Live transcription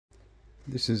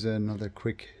This is another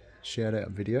quick shout out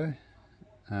video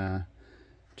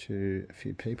to a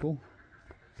few people.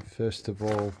 First of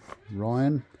all,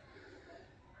 Ryan.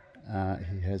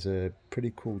 He has a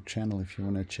pretty cool channel if you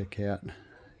want to check out.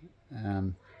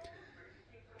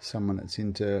 Someone that's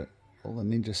into all the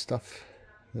ninja stuff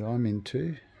that I'm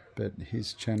into, but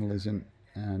his channel isn't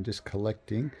just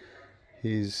collecting.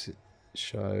 His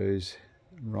shows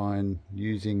Ryan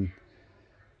using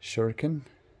shuriken,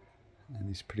 and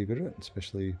he's pretty good at it,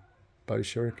 especially bow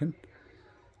shuriken.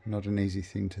 Not an easy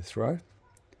thing to throw.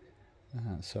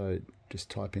 So just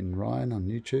type in Ryan on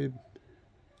YouTube,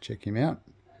 check him out.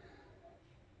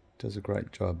 Does a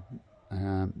great job.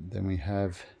 Then we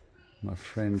have my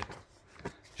friend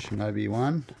Shinobi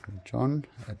One, John,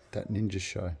 at That Ninja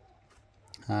Show.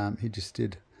 He just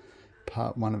did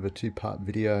part one of a two-part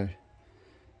video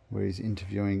where he's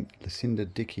interviewing Lucinda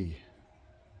Dickey,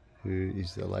 who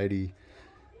is the lady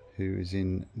who is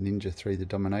in Ninja 3 The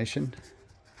Domination,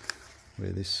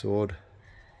 where this sword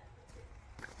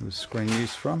was screen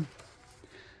used from.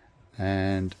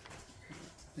 And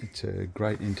it's a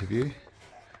great interview.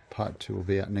 Part 2 will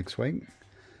be out next week.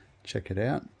 Check it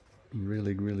out.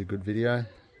 Really good video.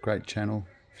 Great channel.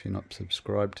 If you're not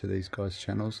subscribed to these guys'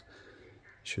 channels, you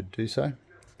should do so.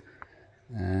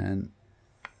 And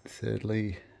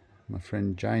thirdly, my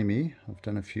friend Jaime. I've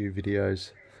done a few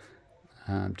videos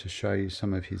to show you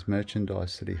some of his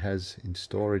merchandise that he has in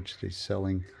storage that he's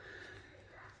selling.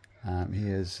 He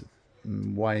has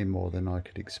way more than I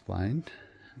could explain.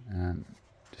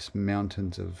 Just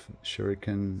mountains of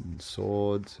shuriken and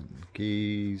swords and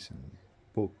gis and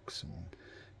books and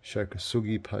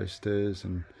shokusugi posters,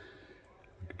 and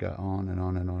I could go on and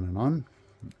on and on and on.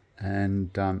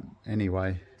 And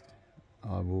anyway,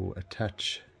 I will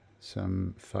attach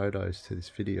some photos to this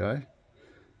video.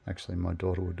 Actually, my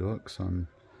daughter will do it because I'm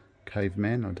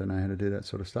caveman. I don't know how to do that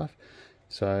sort of stuff.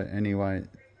 So anyway,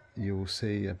 you will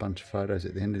see a bunch of photos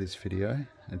at the end of this video.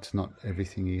 It's not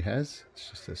everything he has,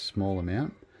 it's just a small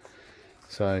amount.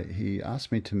 So he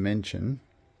asked me to mention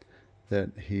that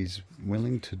he's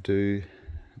willing to do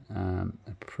a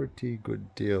pretty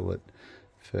good deal that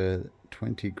for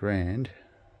 20 grand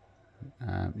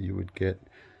you would get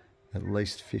at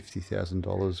least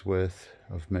 $50,000 worth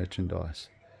of merchandise.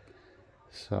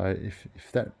 So if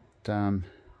that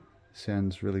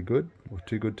sounds really good, or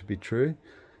too good to be true,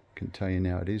 I can tell you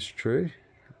now it is true.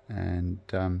 And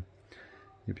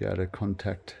you'll be able to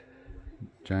contact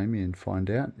Jaime and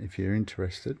find out. If you're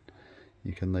interested,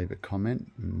 you can leave a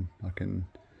comment and I can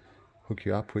hook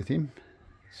you up with him.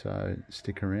 So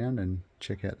stick around and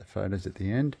check out the photos at the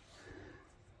end.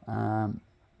 Yeah,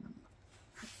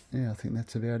 I think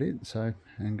that's about it. So,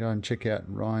 and go and check out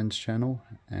Ryan's channel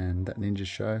and That Ninja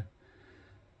Show.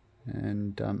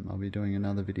 And I'll be doing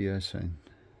another video soon.